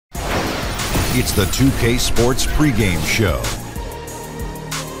It's the 2K Sports pregame show.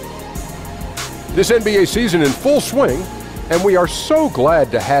 This NBA season in full swing, and we are so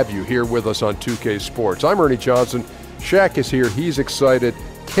glad to have you here with us on 2K Sports. I'm Ernie Johnson. Shaq is here. He's excited.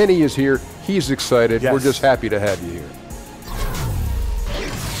 Kenny is here. He's excited. Yes. We're just happy to have you here.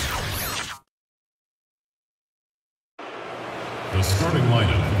 The starting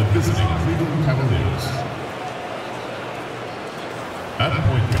lineup for the visiting Cleveland Cavaliers. At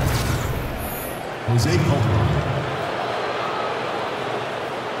point guard, Jose Calderon.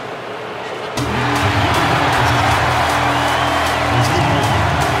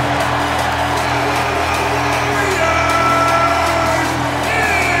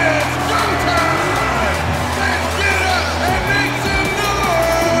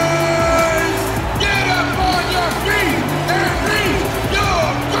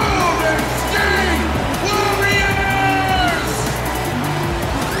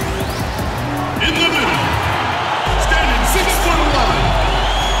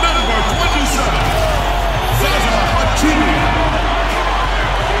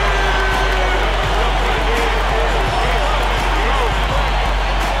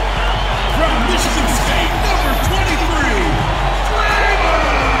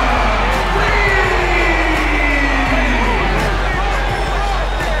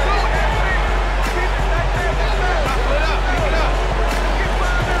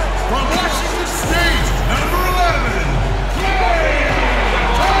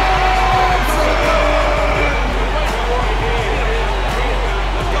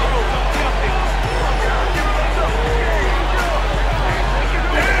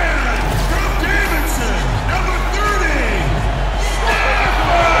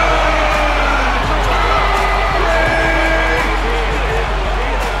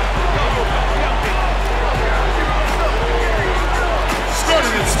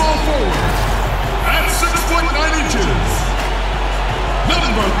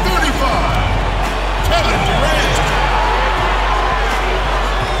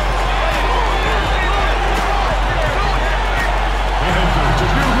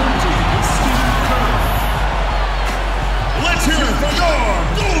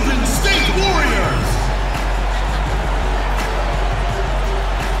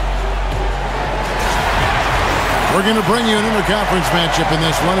 We're going to bring you an interconference matchup in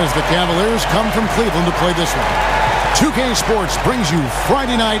this one as the Cavaliers come from Cleveland to play this one. 2K Sports brings you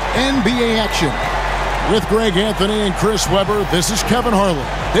Friday night NBA action. With Greg Anthony and Chris Webber, this is Kevin Harlan.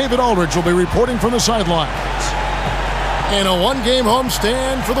 David Aldridge will be reporting from the sidelines. In a one-game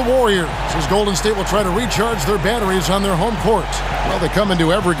homestand for the Warriors, as Golden State will try to recharge their batteries on their home court. Well, they come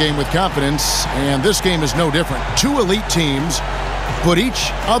into every game with confidence, and this game is no different. Two elite teams put each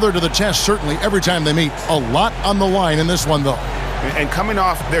other to the test, certainly, every time they meet. A lot on the line in this one, though. And coming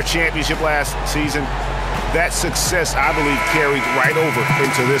off their championship last season, that success, I believe, carried right over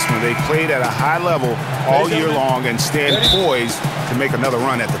into this one. They played at a high level all year long and stand poised to make another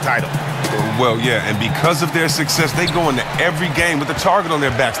run at the title. Well, yeah, and because of their success, they go into every game with a target on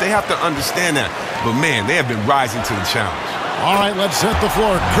their backs. They have to understand that. But, man, they have been rising to the challenge. All right, let's set the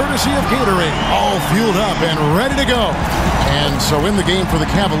floor. Courtesy of Gatorade. All fueled up and ready to go. And so in the game for the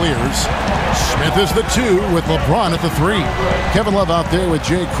Cavaliers, Smith is the 2 with LeBron at the 3. Kevin Love out there with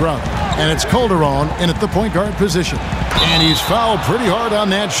Jay Crumb. And it's Calderon in at the point guard position. And he's fouled pretty hard on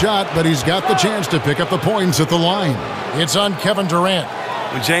that shot, but he's got the chance to pick up the points at the line. It's on Kevin Durant.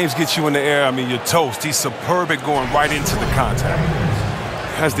 When James gets you in the air, I mean, you're toast. He's superb at going right into the contact.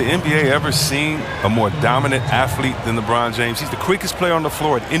 Has the NBA ever seen a more dominant athlete than LeBron James? He's the quickest player on the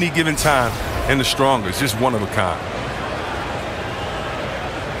floor at any given time and the strongest, just one of a kind.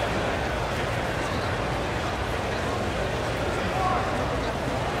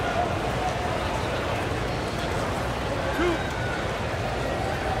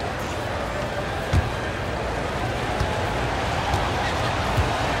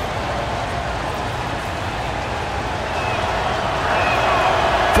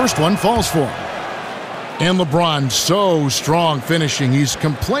 First one falls for him. And LeBron so strong finishing. He's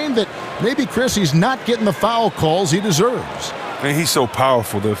complained that maybe, Chris, he's not getting the foul calls he deserves. Man, he's so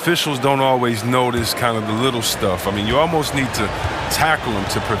powerful. The officials don't always notice kind of the little stuff. I mean, you almost need to tackle him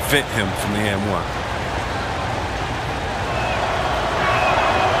to prevent him from the and-one.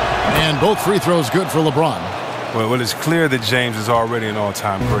 And both free throws good for LeBron. Well, it's clear that James is already an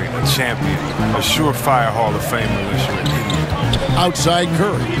all-time great, a champion, a surefire Hall of Famer unless you're an idiot. Outside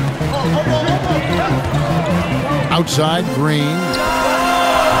Curry. Outside Green.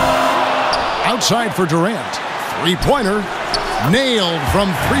 Outside for Durant. Three-pointer. Nailed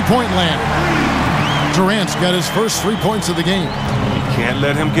from three-point land. Durant's got his first 3 points of the game. Can't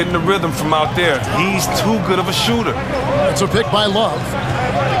let him get in the rhythm from out there. He's too good of a shooter. It's a pick by Love.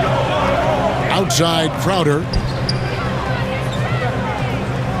 Outside Crowder.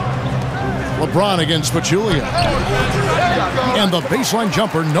 LeBron against Pachulia. And the baseline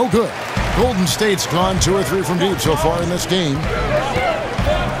jumper, no good. Golden State's gone 2 or 3 from deep so far in this game.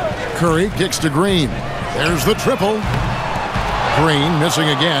 Curry kicks to Green. There's the triple. Green missing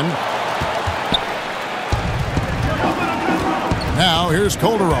again. Now here's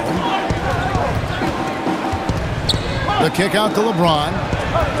Calderon. The kick out to LeBron.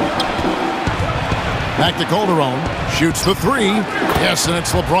 Back to Calderon. Shoots the 3. Yes, and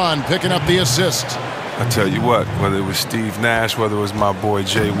it's LeBron picking up the assist. I tell you what, whether it was Steve Nash, whether it was my boy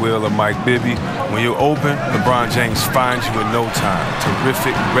Jay Will or Mike Bibby, when you're open, LeBron James finds you in no time.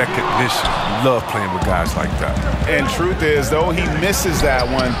 Terrific recognition. Love playing with guys like that. And truth is, though he misses that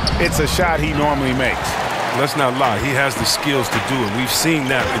one, it's a shot he normally makes. Let's not lie, he has the skills to do it. We've seen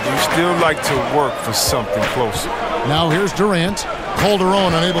that, but you still like to work for something closer. Now here's Durant.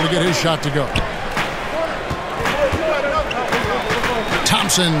 Calderon unable to get his shot to go.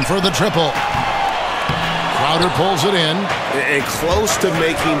 Thompson for the triple. Crowder pulls it in. And close to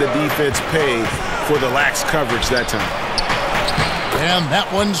making the defense pay for the lax coverage that time. And that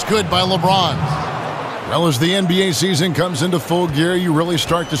one's good by LeBron. Well, as the NBA season comes into full gear, you really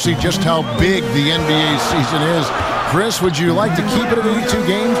start to see just how big the NBA season is. Chris, would you like to keep it at 82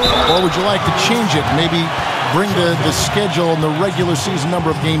 games, or would you like to change it? Maybe bring the schedule and the regular season number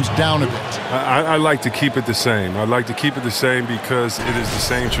of games down a bit. I like to keep it the same. I like to keep it the same because it is the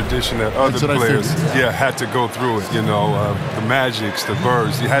same tradition that other players had to go through it. You know, the Magics, the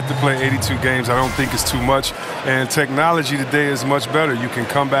Birds. You had to play 82 games. I don't think it's too much. And technology today is much better. You can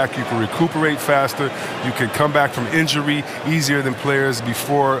come back. You can recuperate faster. You can come back from injury easier than players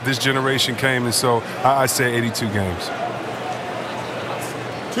before this generation came. And so I say 82 games.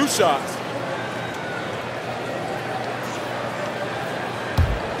 2 shots.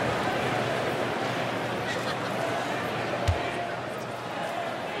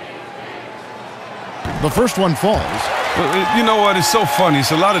 The first one falls. Well, you know what? It's so funny. It's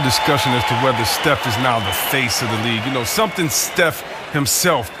a lot of discussion as to whether Steph is now the face of the league. You know, something Steph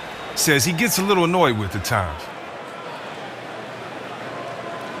himself says he gets a little annoyed with at times.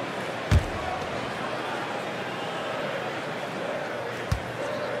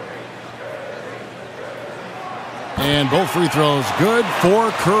 And both free throws good for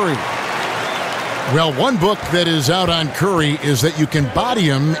Curry. Well, one book that is out on Curry is that you can body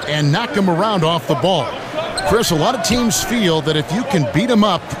him and knock him around off the ball. Chris, a lot of teams feel that if you can beat him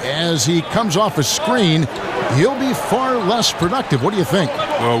up as he comes off a screen, he'll be far less productive. What do you think?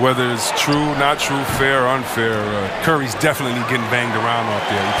 Well, whether it's true, not true, fair, unfair, Curry's definitely getting banged around out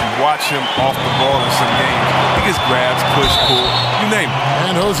there. If you watch him off the ball in some games, he gets grabs, push, pull, you name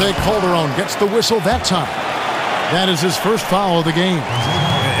it. And Jose Calderon gets the whistle that time. That is his first foul of the game.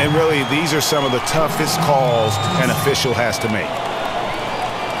 And really, these are some of the toughest calls an official has to make.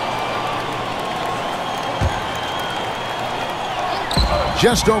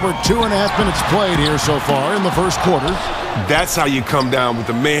 Just over 2.5 minutes played here so far in the first quarter. That's how you come down with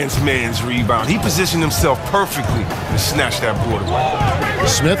the man's rebound. He positioned himself perfectly to snatch that board away.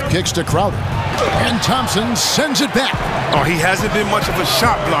 Smith kicks to Crowder. And Thompson sends it back. Oh, he hasn't been much of a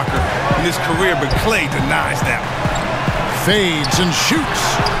shot blocker in his career, but Clay denies that. Fades and shoots.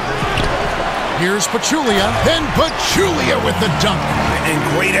 Here's Pachulia. And Pachulia with the dunk. And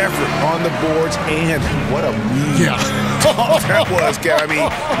great effort on the boards, and what a move. Yeah. That was, I mean,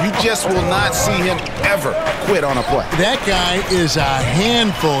 you just will not see him ever quit on a play. That guy is a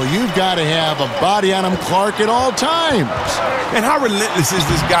handful. You've got to have a body on him, Clark, at all times. And how relentless is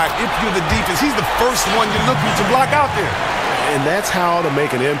this guy? If you're the defense, he's the first one you're looking to block out there. And that's how to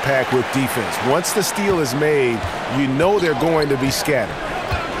make an impact with defense. Once the steal is made, you know they're going to be scattered.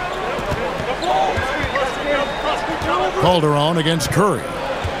 Calderon against Curry.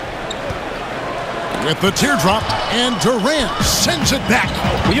 With the teardrop, and Durant sends it back.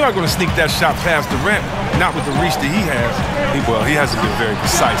 Well, you aren't going to sneak that shot past Durant, not with the reach that he has. He hasn't been very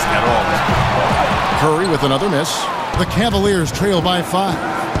precise at all. Curry with another miss. The Cavaliers trail by 5.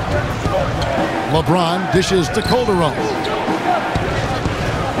 LeBron dishes to Calderon.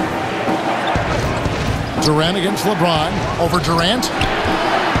 Durant against LeBron. Over Durant.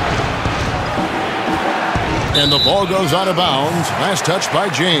 And the ball goes out of bounds. Last touch by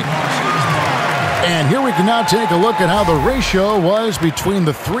James. And here we can now take a look at how the ratio was between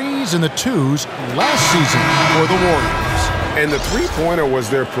the 3s and the 2s last season for the Warriors. And the three-pointer was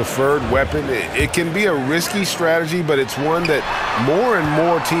their preferred weapon. It can be a risky strategy, but it's one that more and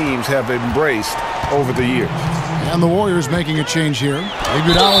more teams have embraced over the years. And the Warriors making a change here.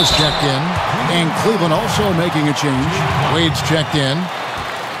 Iguodala's checked in. And Cleveland also making a change. Wade's checked in.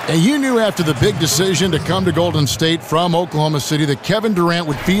 And you knew after the big decision to come to Golden State from Oklahoma City that Kevin Durant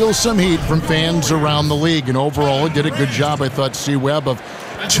would feel some heat from fans around the league. And overall, he did a good job, I thought, C-Webb, of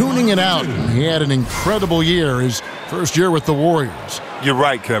tuning it out. And he had an incredible year, his first year with the Warriors. You're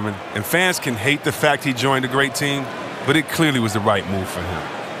right, Kevin. And fans can hate the fact he joined a great team, but it clearly was the right move for him.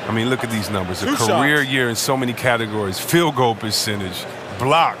 I mean, look at these numbers. A career year in so many categories. Field goal percentage,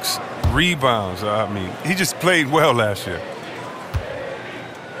 blocks, rebounds. I mean, he just played well last year.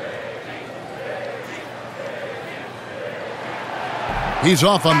 He's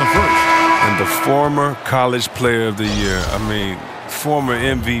off on the first. And the former college player of the year. I mean, former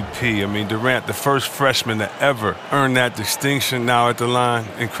MVP. I mean, Durant, the first freshman to ever earn that distinction, now at the line.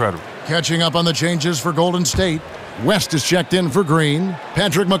 Incredible. Catching up on the changes for Golden State. West is checked in for Green.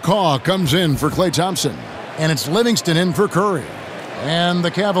 Patrick McCaw comes in for Klay Thompson. And it's Livingston in for Curry. And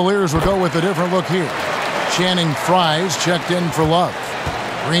the Cavaliers will go with a different look here. Channing Frye's checked in for Love.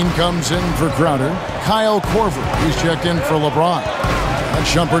 Green comes in for Crowder. Kyle Korver, he's checked in for LeBron. And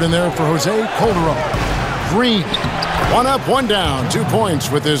Shumpert in there for Jose Calderon. Green, 1 up, 1 down, 2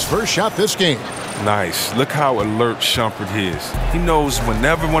 points with his first shot this game. Nice. Look how alert Shumpert is. He knows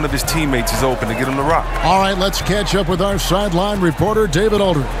whenever one of his teammates is open to get him to rock. All right, let's catch up with our sideline reporter, David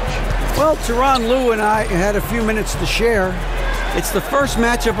Aldridge. Well, Tyronn Lue and I had a few minutes to share. It's the first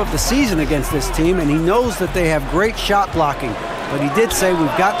matchup of the season against this team, and he knows that they have great shot blocking. But he did say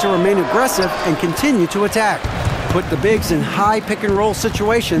we've got to remain aggressive and continue to attack. Put the bigs in high pick-and-roll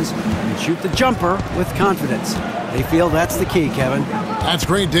situations and shoot the jumper with confidence. They feel that's the key, Kevin. That's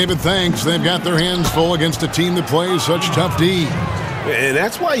great, David. Thanks. They've got their hands full against a team that plays such tough D. And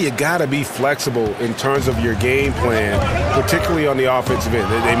that's why you got to be flexible in terms of your game plan, particularly on the offensive end.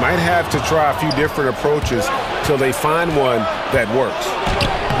 They might have to try a few different approaches till they find one that works.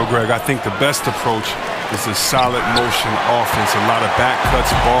 Well, Greg, I think the best approach is a solid motion offense, a lot of back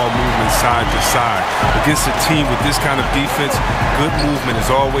cuts, ball movement side to side. Against a team with this kind of defense, good movement is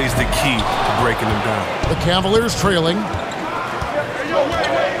always the key to breaking them down. The Cavaliers trailing.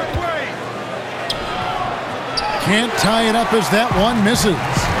 Can't tie it up as that one misses.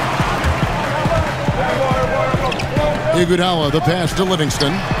 Iguodala, the pass to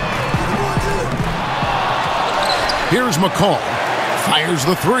Livingston. Here's McCall. Fires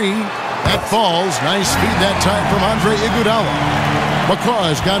the three. That falls. Nice feed that time from Andre Iguodala. McCaw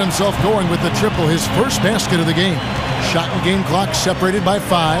has got himself going with the triple, his first basket of the game. Shot and game clock separated by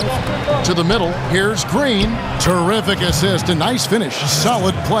 5. To the middle, here's Green. Terrific assist, a nice finish.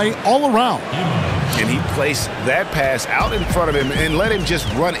 Solid play all around. And he placed that pass out in front of him and let him just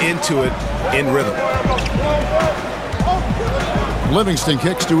run into it in rhythm. Livingston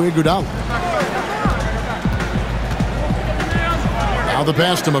kicks to Iguodala. Now the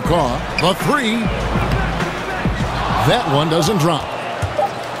pass to McCaw. The three. That one doesn't drop.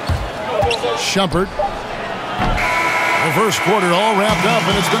 Shumpert. The first quarter all wrapped up,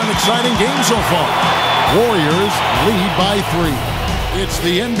 and it's been an exciting game so far. Warriors lead by 3. It's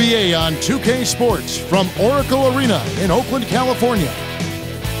the NBA on 2K Sports from Oracle Arena in Oakland, California.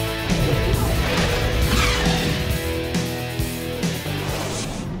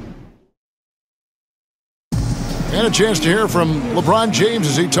 And a chance to hear from LeBron James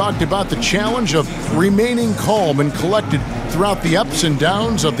as he talked about the challenge of remaining calm and collected throughout the ups and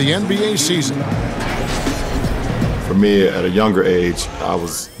downs of the NBA season. For me, at a younger age, I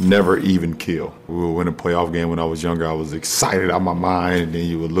was never even keel. We would win a playoff game when I was younger. I was excited out of my mind, and then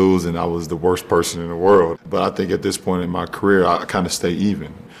you would lose, and I was the worst person in the world. But I think at this point in my career, I kind of stay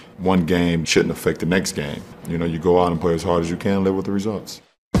even. One game shouldn't affect the next game. You know, you go out and play as hard as you can, live with the results.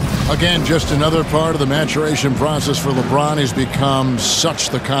 Again, just another part of the maturation process for LeBron. He's become such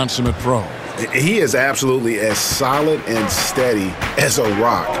the consummate pro. He is absolutely as solid and steady as a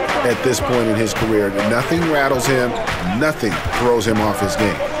rock at this point in his career. Nothing rattles him. Nothing throws him off his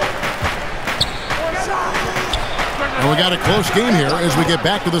game. And we got a close game here as we get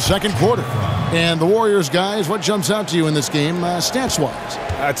back to the second quarter. And the Warriors, guys, what jumps out to you in this game stats-wise?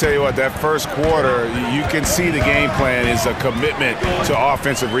 I tell you what, that first quarter, you can see the game plan is a commitment to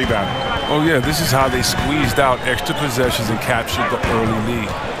offensive rebounding. Oh, yeah, this is how they squeezed out extra possessions and captured the early lead.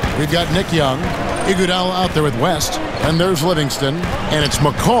 We've got Nick Young, Iguodala out there with West, and there's Livingston, and it's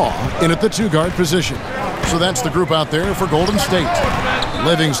McCaw in at the 2-guard position. So that's the group out there for Golden State.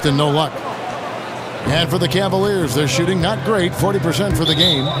 Livingston, no luck. And for the Cavaliers, they're shooting not great, 40% for the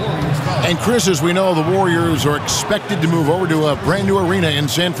game. And Chris, as we know, the Warriors are expected to move over to a brand new arena in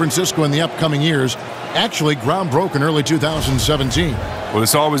San Francisco in the upcoming years. Actually, ground broke in early 2017. Well,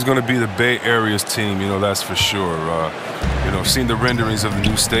 it's always going to be the Bay Area's team, that's for sure. I've seen the renderings of the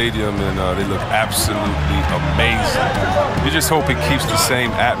new stadium, and they look absolutely amazing. You just hope it keeps the same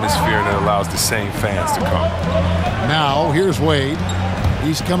atmosphere and it allows the same fans to come. Now, here's Wade.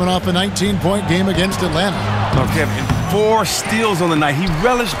 He's coming off a 19-point game against Atlanta. Kevin, 4 steals on the night. He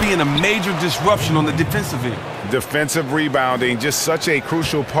relished being a major disruption on the defensive end. Defensive rebounding, just such a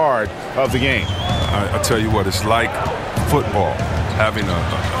crucial part of the game. I'll tell you what, it's like football, having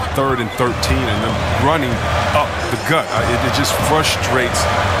a 3rd and 13 and then running up the gut. It just frustrates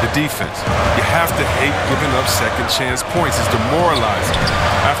the defense. You have to hate giving up second chance points. It's demoralizing.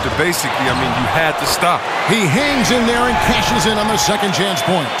 After basically, you had to stop. He hangs in there and cashes in on the second chance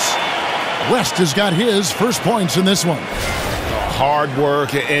points. West has got his first points in this one. Hard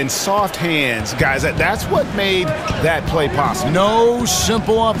work and soft hands. Guys, that's what made that play possible. No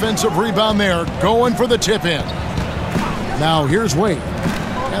simple offensive rebound there. Going for the tip-in. Now here's Wade.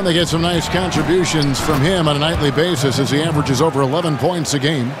 And they get some nice contributions from him on a nightly basis as he averages over 11 points a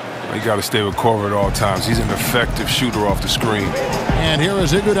game. You got to stay with Korver at all times. He's an effective shooter off the screen. And here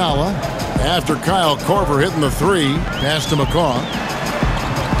is Iguodala after Kyle Korver hitting the 3 pass to McCaw.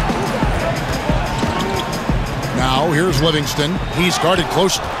 Now here's Livingston. He's guarded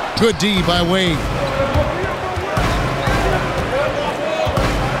close. Good D by Wade.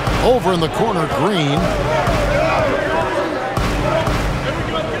 Over in the corner, Green.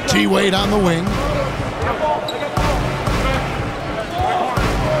 T. Wade on the wing.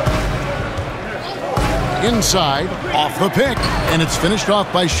 Inside, off the pick, and it's finished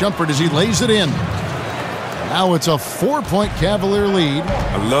off by Shumpert as he lays it in. Now it's a 4-point Cavalier lead.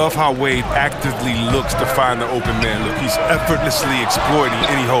 I love how Wade actively looks to find the open man. Look, he's effortlessly exploiting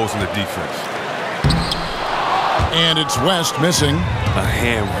any holes in the defense. And it's West missing. A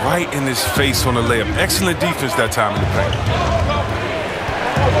hand right in his face on the layup. Excellent defense that time in the paint.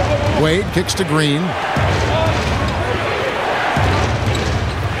 Wade kicks to Green.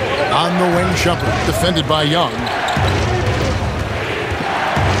 On the wing, Shumpert, defended by Young.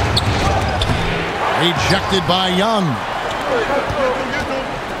 Rejected by Young.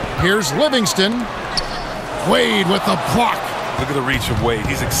 Here's Livingston. Wade with the block. Look at the reach of Wade.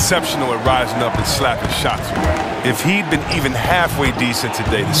 He's exceptional at rising up and slapping shots. If he'd been even halfway decent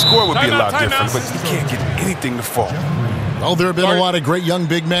today, the score would be a lot different, but he can't get anything to fall. Well, there have been a lot of great young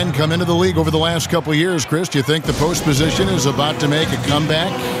big men come into the league over the last couple of years. Chris, do you think the post position is about to make a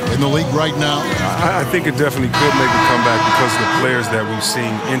comeback in the league right now? I think it definitely could make a comeback because of the players that we've seen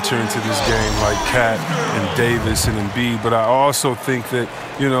enter into this game, like Cat and Davis and Embiid. But I also think that,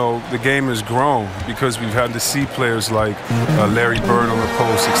 the game has grown because we've had to see players like Larry Bird on the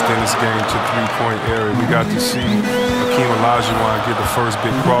post extend his game to three-point area. We got to see Hakeem Olajuwon get the first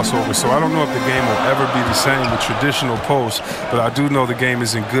big crossover. So I don't know if the game will ever be the same with traditional posts, but I do know the game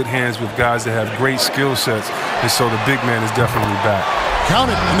is in good hands with guys that have great skill sets, and so the big man is definitely back.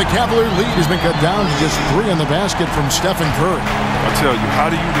 Count it, and the Cavalier lead has been cut down to just 3 on the basket from Stephen Curry. I'll tell you, how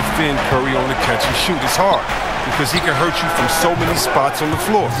do you defend Curry on the catch and shoot? It's hard because he can hurt you from so many spots on the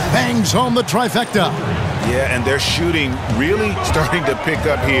floor. Bangs home the trifecta. Yeah, and their shooting really starting to pick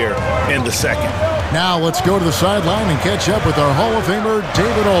up here in the second. Now let's go to the sideline and catch up with our Hall of Famer,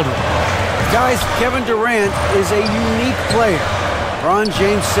 David Aldridge. Guys, Kevin Durant is a unique player. LeBron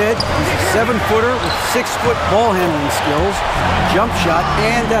James said he's a 7-footer with 6-foot ball handling skills, jump shot,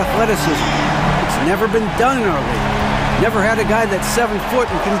 and athleticism. It's never been done in our league. Never had a guy that's 7 foot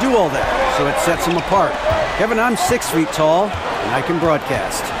and can do all that, so it sets him apart. Kevin, I'm 6 feet tall, and I can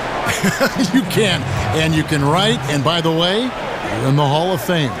broadcast. You can, and you can write, and by the way, you're in the Hall of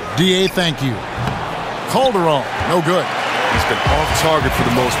Fame. D.A., thank you. Calderon, no good. He's been off target for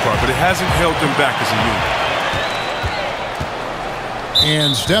the most part, but it hasn't held him back as a unit.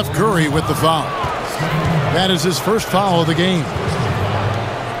 And Steph Curry with the foul. That is his first foul of the game.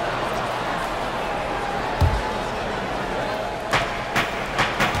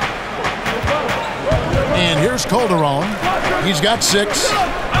 And here's Calderon. He's got 6.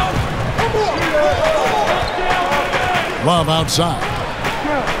 Love outside.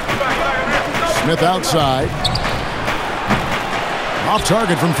 Smith outside. Off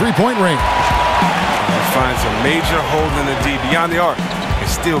target from 3-point range. He finds a major hole in the D beyond the arc and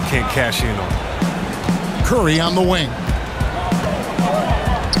still can't cash in on it. Curry on the wing.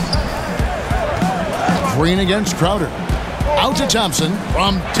 Green against Crowder. Out to Thompson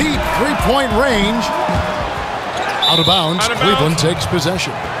from deep 3-point range. Out of bounds. Cleveland takes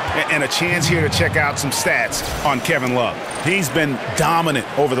possession. And a chance here to check out some stats on Kevin Love. He's been dominant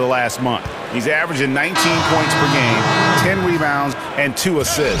over the last month. He's averaging 19 points per game, 10 rebounds, and 2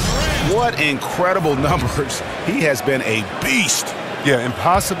 assists. What incredible numbers. He has been a beast. Yeah,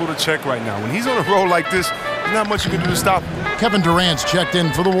 impossible to check right now. When he's on a roll like this, there's not much you can do to stop him. Kevin Durant's checked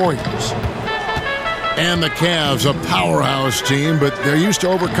in for the Warriors. And the Cavs, a powerhouse team, but they're used to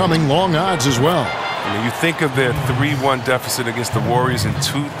overcoming long odds as well. I mean, you think of their 3-1 deficit against the Warriors in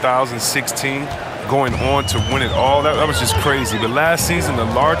 2016, going on to win it all. That was just crazy. But last season, the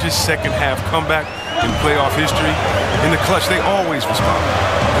largest second-half comeback in playoff history. In the clutch, they always respond.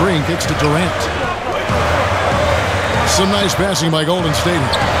 Green kicks to Durant. Some nice passing by Golden State.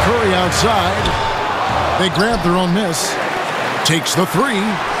 Curry outside. They grab their own miss. Takes the 3.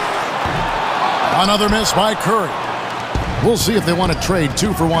 Another miss by Curry. We'll see if they want to trade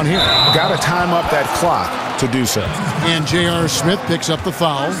 2 for 1 here. Got to time up that clock to do so. And J.R. Smith picks up the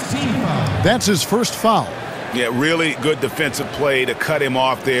foul. That's his first foul. Yeah, really good defensive play to cut him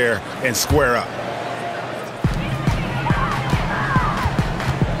off there and square up.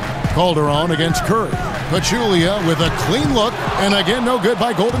 Calderon against Curry. Pachulia with a clean look, and again no good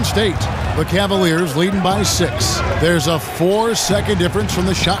by Golden State. The Cavaliers leading by 6. There's a 4-second difference from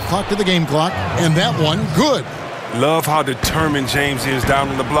the shot clock to the game clock, and that one good. Love how determined James is down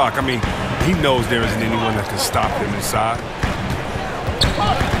on the block. I mean, he knows there isn't anyone that can stop him inside.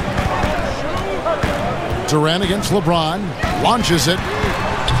 Durant against LeBron. Launches it.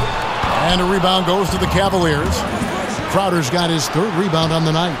 And a rebound goes to the Cavaliers. Crowder's got his 3rd rebound on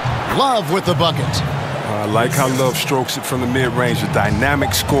the night. Love with the bucket. I like how Love strokes it from the mid-range. A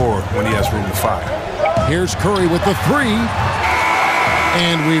dynamic scorer when he has room to fire. Here's Curry with the 3.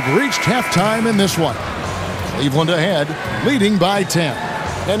 And we've reached halftime in this one. Cleveland ahead, leading by 10.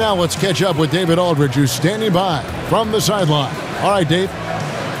 And now let's catch up with David Aldridge, who's standing by from the sideline. All right, Dave.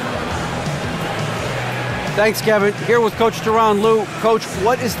 Thanks, Kevin. Here with Coach Tyronn Lue. Coach,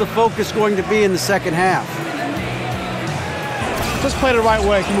 what is the focus going to be in the second half? Just play the right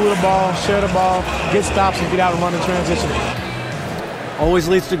way. Move the ball, share the ball, get stops, and get out and run in transition. Always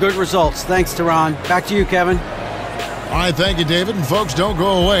leads to good results. Thanks, Tyronn. Back to you, Kevin. All right, thank you, David. And folks, don't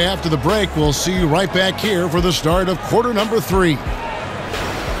go away. After the break, we'll see you right back here for the start of quarter number 3.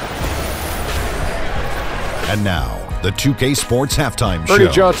 And now, the 2K Sports Halftime Show. Ernie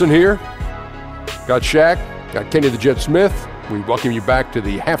Johnson here. Got Shaq, got Kenny the Jet Smith. We welcome you back to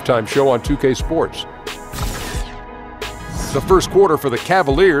the halftime show on 2K Sports. The first quarter for the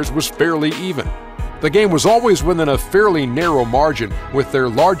Cavaliers was fairly even. The game was always within a fairly narrow margin, with their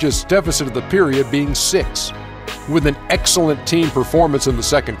largest deficit of the period being 6. With an excellent team performance in the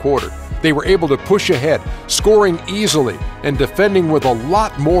second quarter, they were able to push ahead, scoring easily and defending with a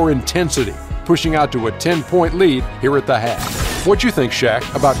lot more intensity, pushing out to a 10-point lead here at the half. What do you think, Shaq,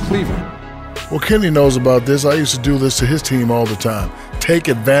 about Cleveland? Well, Kenny knows about this. I used to do this to his team all the time. Take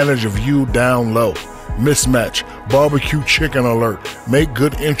advantage of you down low. Mismatch, barbecue chicken alert, make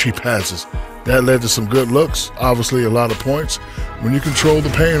good entry passes. That led to some good looks, obviously a lot of points. When you control the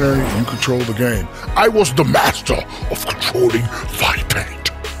paint, Ernie, you control the game. I was the master of controlling the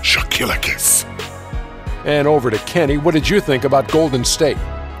paint. Shaquille. And over to Kenny. What did you think about Golden State?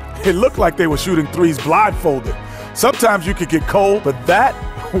 It looked like they were shooting threes blindfolded. Sometimes you could get cold, but that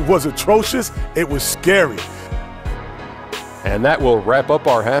was atrocious. It was scary. And that will wrap up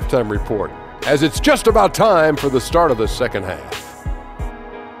our halftime report, as it's just about time for the start of the second half.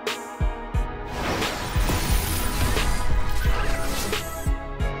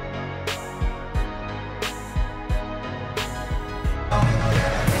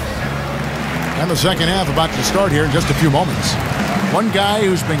 And the second half about to start here in just a few moments. One guy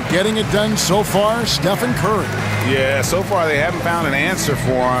who's been getting it done so far, Stephen Curry. Yeah, so far they haven't found an answer for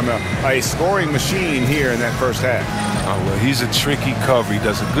him. A scoring machine here in that first half. Oh, well, he's a tricky cover. He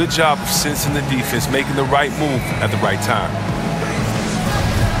does a good job of sensing the defense, making the right move at the right time.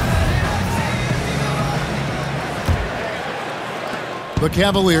 The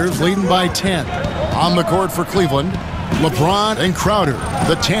Cavaliers leading by 10. On the court for Cleveland, LeBron and Crowder,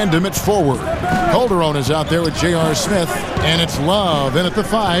 the tandem at forward. Calderon is out there with J.R. Smith, and it's Love in at the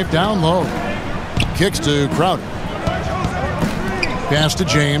 5, down low. Kicks to Crowder. Pass to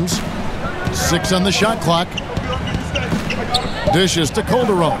James. 6 on the shot clock. Dishes to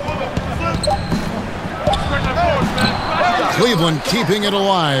Calderon. Cleveland keeping it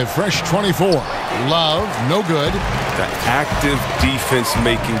alive. Fresh 24. Love, no good. The active defense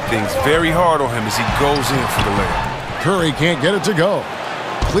making things very hard on him as he goes in for the layup. Curry can't get it to go.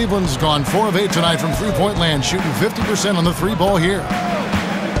 Cleveland's gone 4 of 8 tonight from three-point land, shooting 50% on the 3 ball here.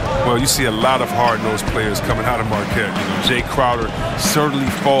 Well, you see a lot of hard-nosed players coming out of Marquette. You know, Jay Crowder certainly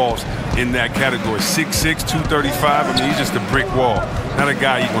falls in that category. 6'6", 235. I mean, he's just a brick wall. Not a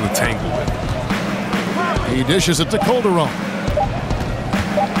guy you're going to tangle with. He dishes it to Calderon.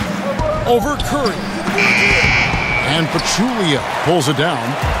 Over Curry. And Pachulia pulls it down.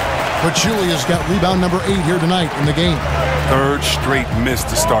 Pachulia's got rebound number 8 here tonight in the game. Third straight miss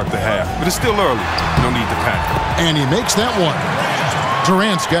to start the half, but it's still early. No need to panic. And he makes that one.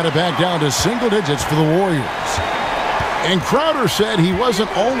 Durant's got it back down to single digits for the Warriors. And Crowder said he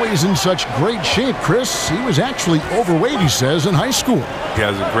wasn't always in such great shape, Chris. He was actually overweight, he says, in high school. He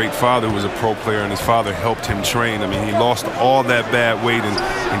has a great father who was a pro player, and his father helped him train. I mean, he lost all that bad weight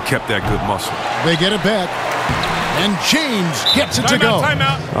and kept that good muscle. They get it back. And James gets it to go.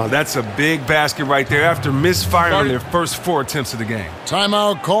 Timeout. Oh, that's a big basket right there after misfiring on their first 4 attempts of the game.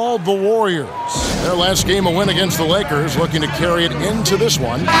 Timeout called the Warriors. Their last game a win against the Lakers, looking to carry it into this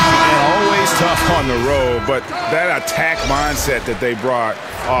one. And always tough on the road, but that attack mindset that they brought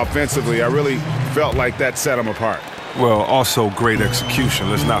offensively, I really felt like that set them apart. Well, also great execution.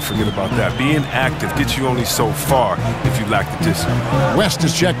 Let's not forget about that. Being active gets you only so far if you lack the discipline. West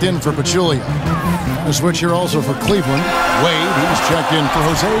is checked in for Pachulia. A switch here also for Cleveland. Wade, he's checked in for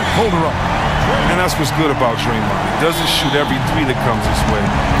Jose Calderon. And that's what's good about Draymond. He doesn't shoot every 3 that comes his way.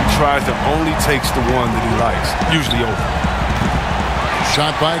 He tries to only takes the one that he likes, usually over.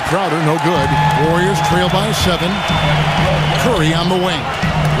 Shot by Crowder, no good. Warriors trail by 7. Curry on the wing.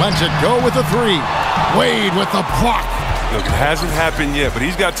 Lets it go with a 3. Wade with the block. Look, it hasn't happened yet, but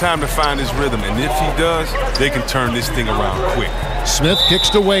he's got time to find his rhythm. And if he does, they can turn this thing around quick. Smith kicks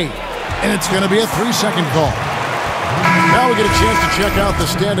to Wade. And it's going to be a 3-second call. Now we get a chance to check out the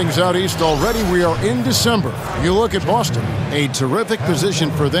standings out east already. We are in December. You look at Boston, a terrific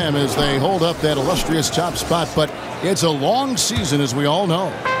position for them as they hold up that illustrious top spot, but it's a long season, as we all know.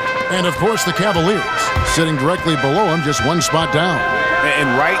 And, of course, the Cavaliers, sitting directly below them, just 1 spot down. And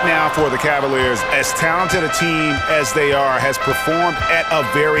right now for the Cavaliers, as talented a team as they are, has performed at a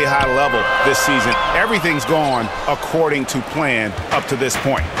very high level this season. Everything's gone according to plan up to this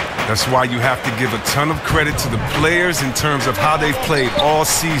point. That's why you have to give a ton of credit to the players in terms of how they've played all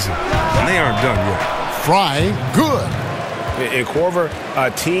season. And they aren't done yet. Fry, good. And Korver,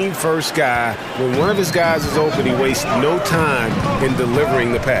 a team-first guy. When one of his guys is open, he wastes no time in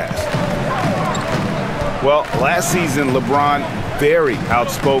delivering the pass. Well, last season, LeBron very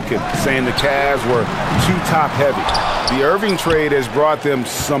outspoken, saying the Cavs were too top-heavy. The Irving trade has brought them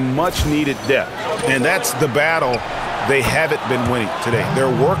some much-needed depth, and that's the battle they haven't been winning today. Their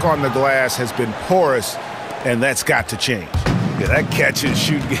work on the glass has been porous, and that's got to change. Yeah, that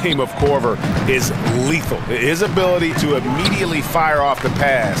catch-and-shoot game of Korver is lethal. His ability to immediately fire off the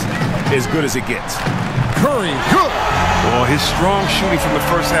pass is good as it gets. Curry, good. Well, his strong shooting from the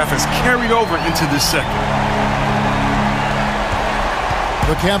first half has carried over into the second.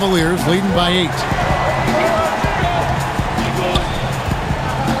 The Cavaliers leading by 8.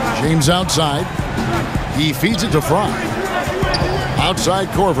 James outside. He feeds it to Fry. Outside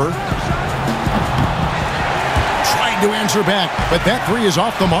Korver. Trying to answer back, but that 3 is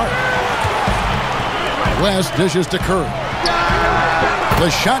off the mark. West dishes to Curry. The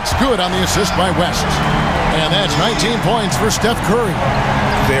shot's good on the assist by West. And that's 19 points for Steph Curry.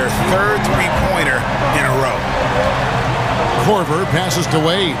 Their 3rd three-pointer in a row. Korver passes to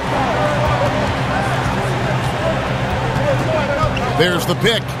Wade. There's the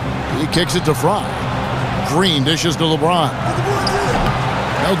pick. He kicks it to Fry. Green dishes to LeBron.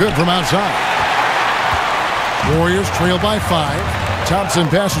 No good from outside. Warriors trail by 5. Thompson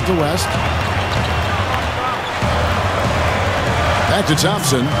passes to West. Back to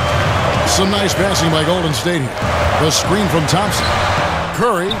Thompson. Some nice passing by Golden State here. The screen from Thompson.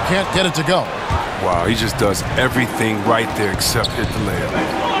 Curry can't get it to go. Wow, he just does everything right there except hit the layup.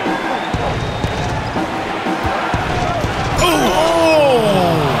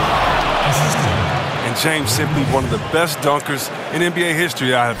 And James simply one of the best dunkers in NBA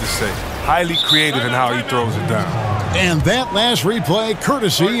history, I have to say. Highly creative in how he throws it down. And that last replay,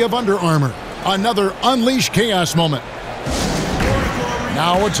 courtesy of Under Armour. Another Unleash Chaos moment.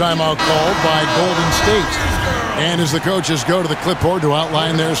 Now a timeout called by Golden State. And as the coaches go to the clipboard to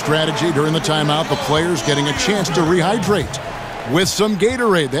outline their strategy during the timeout, the players getting a chance to rehydrate with some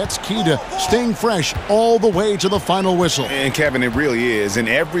Gatorade. That's key to staying fresh all the way to the final whistle. And Kevin, it really is. And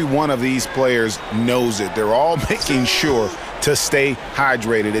every one of these players knows it. They're all making sure to stay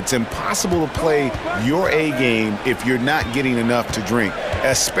hydrated. It's impossible to play your A game if you're not getting enough to drink,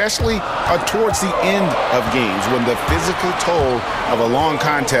 especially towards the end of games when the physical toll of a long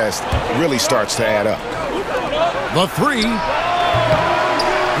contest really starts to add up. The 3.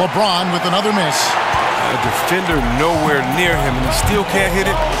 LeBron with another miss. A defender nowhere near him, and he still can't hit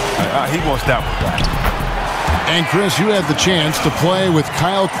it. He wants that one. And Chris, you had the chance to play with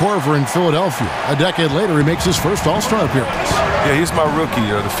Kyle Korver in Philadelphia. A decade later, he makes his first All-Star appearance. Yeah, he's my rookie,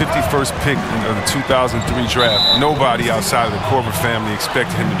 the 51st pick of the 2003 draft. Nobody outside of the Korver family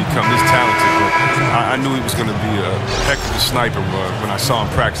expected him to become this talented, but I knew he was going to be a heck of a sniper when I saw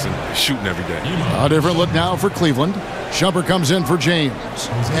him practicing, shooting every day. A different look now for Cleveland. Shumpert comes in for James,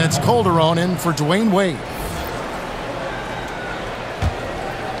 and it's Calderon in for Dwayne Wade.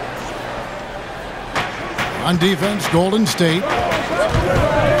 On defense, Golden State.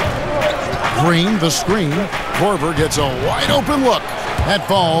 Green, the screen. Korver gets a wide-open look. That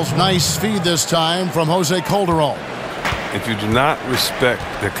falls. Nice feed this time from Jose Calderon. If you do not respect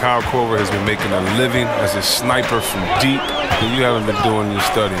that Kyle Korver has been making a living as a sniper from deep, then you haven't been doing your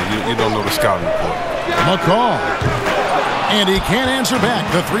studying. You don't know the scouting report. McCall. And he can't answer back.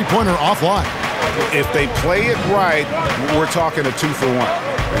 The three-pointer offline. If they play it right, we're talking a 2-for-1.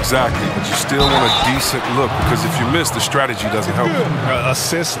 Exactly, but you still want a decent look, because if you miss, the strategy doesn't help you.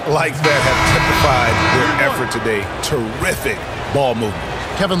 Assists like that have typified their effort today. Terrific ball movement.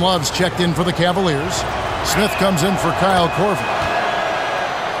 Kevin Love's checked in for the Cavaliers. Smith comes in for Kyle Korver.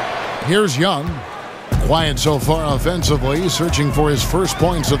 Here's Young. Quiet so far offensively, searching for his first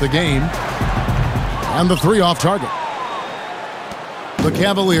points of the game. And the three off target. The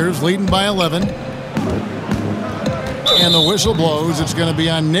Cavaliers leading by 11. And the whistle blows. It's going to be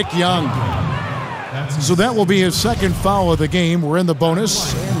on Nick Young. So that will be his second foul of the game. We're in the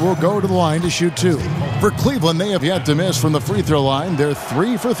bonus, and we'll go to the line to shoot two. For Cleveland, they have yet to miss from the free throw line. They're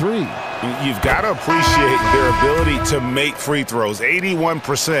 3 for 3. You've got to appreciate their ability to make free throws,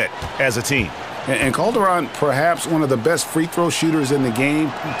 81% as a team. And Calderon, perhaps one of the best free throw shooters in the game,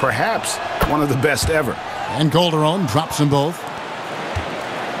 perhaps one of the best ever. And Calderon drops them both.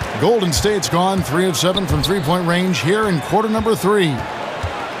 Golden State's gone 3 of 7 from three-point range here in quarter number 3.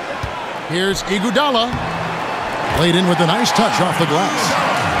 Here's Iguodala. Laid in with a nice touch off the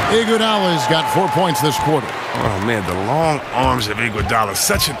glass. Iguodala's got 4 points this quarter. Oh, man, the long arms of Iguodala,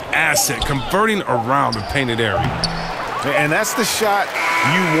 such an asset, converting around the painted area. And that's the shot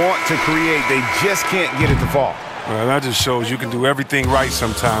you want to create. They just can't get it to fall. Well, that just shows you can do everything right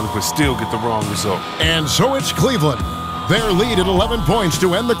sometimes, but still get the wrong result. And so it's Cleveland. Their lead at 11 points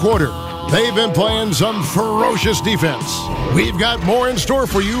to end the quarter. They've been playing some ferocious defense. We've got more in store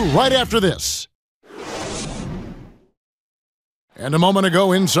for you right after this. And a moment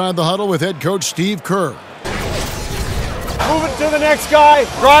ago inside the huddle with head coach Steve Kerr. Move it to the next guy,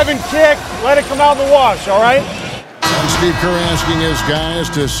 drive and kick, let it come out in the wash, all right? And Steve Kerr asking his guys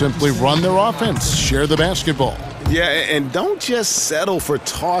to simply run their offense, share the basketball. Yeah, and don't just settle for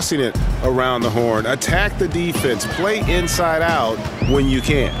tossing it around the horn. Attack the defense. Play inside out when you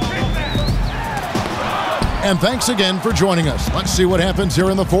can. And thanks again for joining us. Let's see what happens here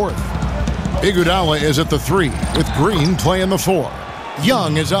in the fourth. Iguodala is at the 3, with Green playing the 4.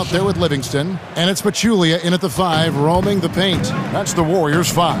 Young is out there with Livingston, and it's Pachulia in at the 5, roaming the paint. That's the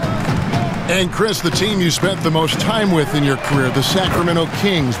Warriors' 5. And Chris, the team you spent the most time with in your career, the Sacramento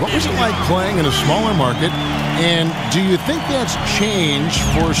Kings, what was it like playing in a smaller market? And do you think that's changed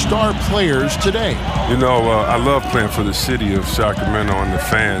for star players today? You know, I love playing for the city of Sacramento and the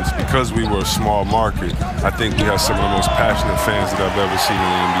fans. Because we were a small market, I think we have some of the most passionate fans that I've ever seen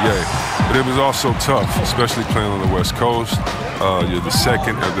in the NBA. But it was also tough, especially playing on the West Coast. You're the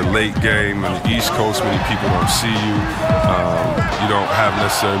second of the late game. On the East Coast, many people don't see you. You don't have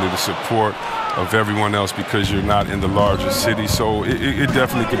necessarily the support of everyone else because you're not in the larger city. So it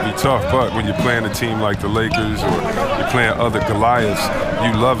definitely could be tough. But when you're playing a team like the Lakers or you're playing other Goliaths,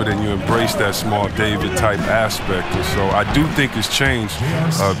 you love it and you embrace that small David type aspect. And so I do think it's changed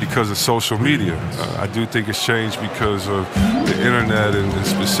because of social media. I do think it's changed because of the internet and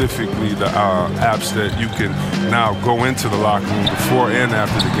specifically the apps that you can now go into the locker room before and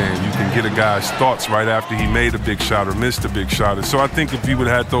after the game. You can get a guy's thoughts right after he made a big shot or missed a big shot. And so I think if you would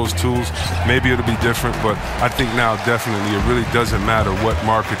have had those tools, maybe it'll be different, but I think now definitely it really doesn't matter what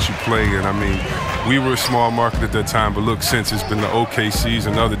market you play in. I mean, we were a small market at that time, but look, since it's been the OKCs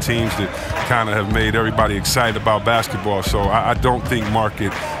and other teams that kind of have made everybody excited about basketball. So I don't think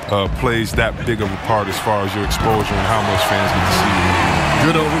market plays that big of a part as far as your exposure and how much fans get to see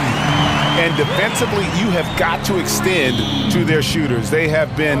you. Good overview. And defensively, you have got to extend to their shooters. They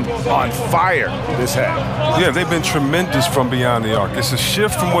have been on fire this half. Yeah, they've been tremendous from beyond the arc. It's a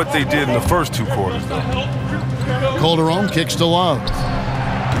shift from what they did in the first 2 quarters. Calderon kicks to Love.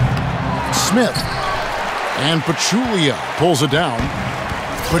 Smith. And Pachulia pulls it down.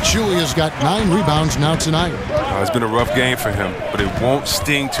 Pachulia's got 9 rebounds now tonight. It's been a rough game for him, but it won't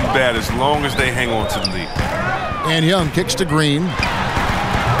sting too bad as long as they hang on to the lead. And Young kicks to Green.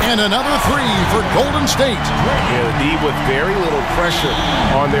 And another three for Golden State. Yeah, the D with very little pressure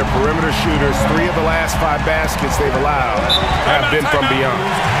on their perimeter shooters. 3 of the last 5 baskets they've allowed have been from beyond.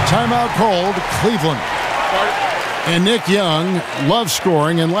 Timeout called, Cleveland. And Nick Young loves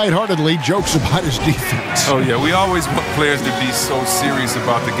scoring and lightheartedly jokes about his defense. Oh, yeah, we always want players to be so serious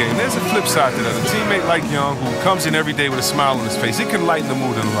about the game. There's a flip side to that. A teammate like Young, who comes in every day with a smile on his face, it can lighten the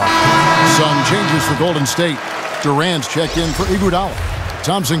mood in a lot. Some changes for Golden State. Durant's checked in for Iguodala.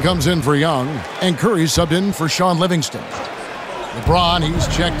 Thompson comes in for Young, and Curry subbed in for Sean Livingston. LeBron, he's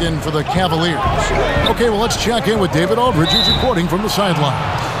checked in for the Cavaliers. Okay, well, let's check in with David Aldridge, who's reporting from the sideline.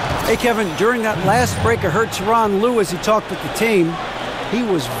 Hey, Kevin, during that last break, I heard Tyronn Lue as he talked with the team. He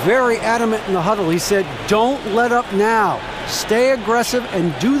was very adamant in the huddle. He said, don't let up now. Stay aggressive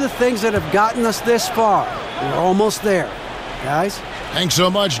and do the things that have gotten us this far. We're almost there, guys. Thanks so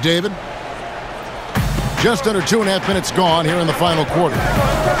much, David. Just under 2.5 minutes gone here in the final quarter.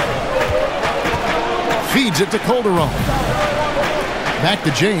 Feeds it to Calderon. Back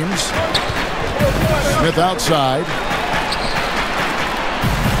to James. Smith outside.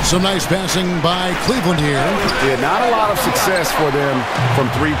 Some nice passing by Cleveland here. Yeah, not a lot of success for them from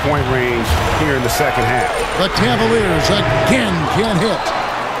 3-point range here in the second half. The Cavaliers again can't hit.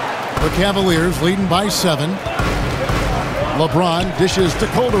 The Cavaliers leading by 7. LeBron dishes to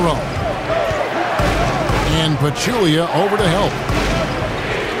Calderon. And Pachulia over to help.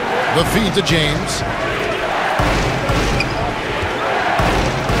 The feed to James.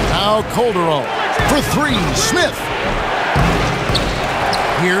 Now Calderon for 3. Smith.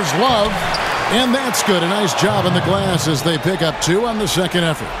 Here's Love. And that's good. A nice job in the glass as they pick up 2 on the second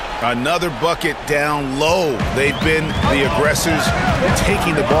effort. Another bucket down low. They've been the aggressors,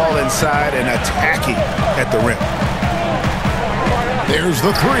 taking the ball inside and attacking at the rim. There's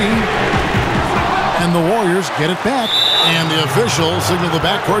the 3. And the Warriors get it back. And the officials signal the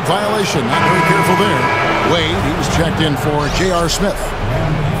backcourt violation. Not very careful there. Wade, he's checked in for J.R. Smith.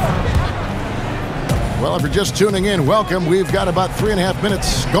 Well, if you're just tuning in, welcome. We've got about 3.5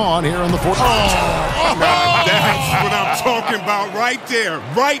 minutes gone here on the fourth. Now that's what I'm talking about right there.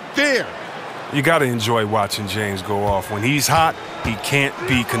 Right there. You got to enjoy watching James go off. When he's hot, he can't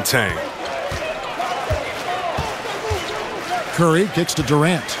be contained. Curry kicks to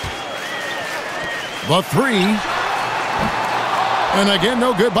Durant. The 3. And again,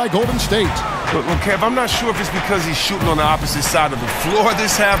 no good by Golden State. Look, Kev, I'm not sure if it's because he's shooting on the opposite side of the floor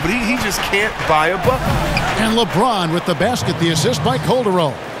this half, but he just can't buy a bucket. And LeBron with the basket, the assist by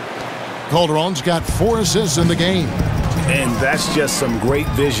Calderon. Calderon's got 4 assists in the game. And that's just some great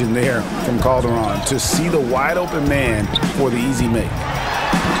vision there from Calderon to see the wide open man for the easy make.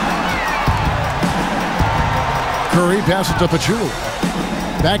 Curry passes to Pachulia.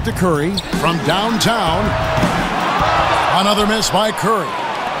 Back to Curry from downtown. Another miss by Curry.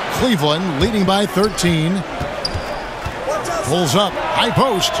 Cleveland leading by 13. Pulls up, high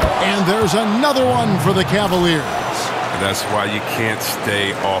post, and there's another one for the Cavaliers. That's why you can't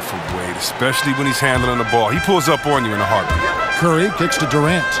stay off of Wade, especially when he's handling the ball. He pulls up on you in a heartbeat. Curry kicks to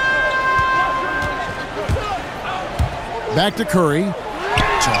Durant. Back to Curry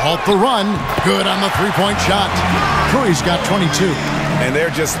to halt the run. Good on the 3-point shot. Curry's got 22. And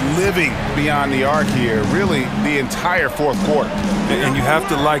they're just living beyond the arc here, really, the entire fourth quarter. And you have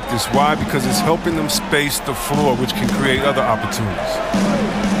to like this. Why? Because it's helping them space the floor, which can create other opportunities.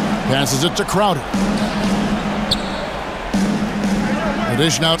 Passes it to Crowder. The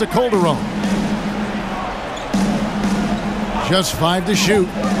dish now to Calderon. Just 5 to shoot.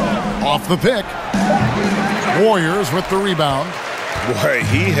 Off the pick. Warriors with the rebound. Boy,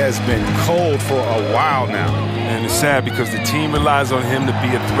 he has been cold for a while now. And it's sad because the team relies on him to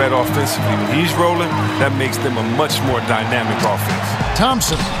be a threat offensively. When he's rolling, that makes them a much more dynamic offense.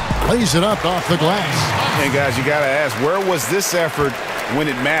 Thompson plays it up off the glass. And guys, you got to ask, where was this effort when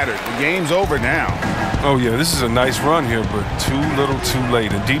it mattered? The game's over now. Oh, yeah, this is a nice run here, but too little too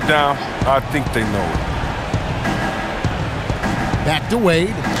late. And deep down, I think they know it. Back to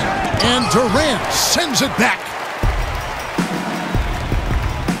Wade. And Durant sends it back.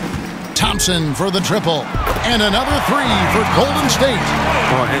 Thompson for the triple. And another 3 for Golden State.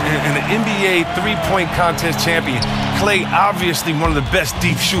 Well, and the NBA three-point contest champion, Klay, obviously one of the best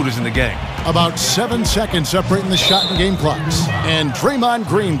deep shooters in the game. About 7 seconds separating the shot and game clocks. And Draymond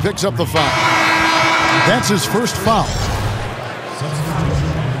Green picks up the foul. That's his first foul.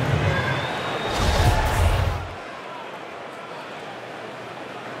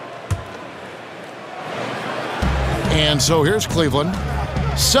 And so here's Cleveland.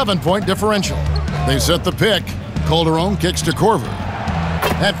 7-point differential. They set the pick. Calderon kicks to Corver.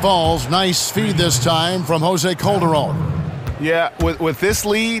 That falls. Nice feed this time from Jose Calderon. Yeah, with this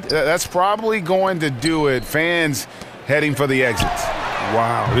lead, that's probably going to do it. Fans heading for the exits.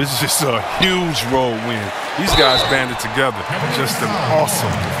 Wow, this is just a huge road win. These guys banded together. Just an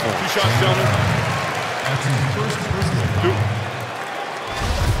awesome performance. 2 shots, gentlemen. That's his first personal foul.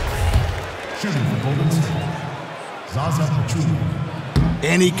 Shooting for Golden State, Zaza Pachulia.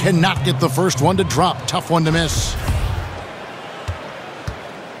 And he cannot get the first one to drop. Tough one to miss.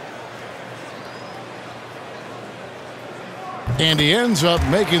 And he ends up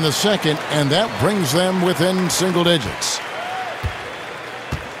making the second, and that brings them within single digits.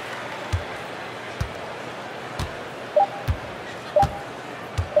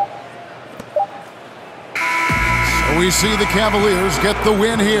 So we see the Cavaliers get the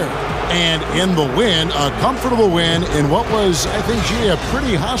win here. And in the win, a comfortable win in what was, I think, a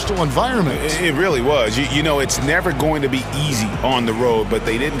pretty hostile environment. It really was. You know, it's never going to be easy on the road, but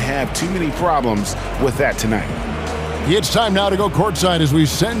they didn't have too many problems with that tonight. It's time now to go courtside as we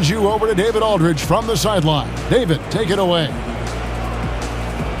send you over to David Aldridge from the sideline. David, take it away.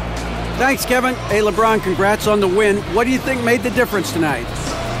 Thanks, Kevin. Hey, LeBron, congrats on the win. What do you think made the difference tonight?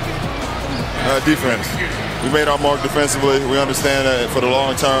 Defense. We made our mark defensively. We understand that for the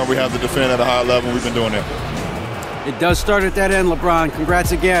long term, we have to defend at a high level. We've been doing that. It does start at that end, LeBron.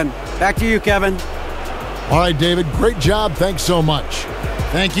 Congrats again. Back to you, Kevin. All right, David, great job. Thanks so much.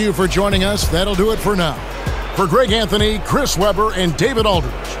 Thank you for joining us. That'll do it for now. For Greg Anthony, Chris Webber, and David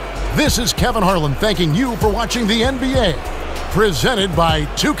Aldridge, this is Kevin Harlan thanking you for watching the NBA, presented by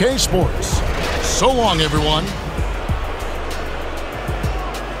 2K Sports. So long, everyone.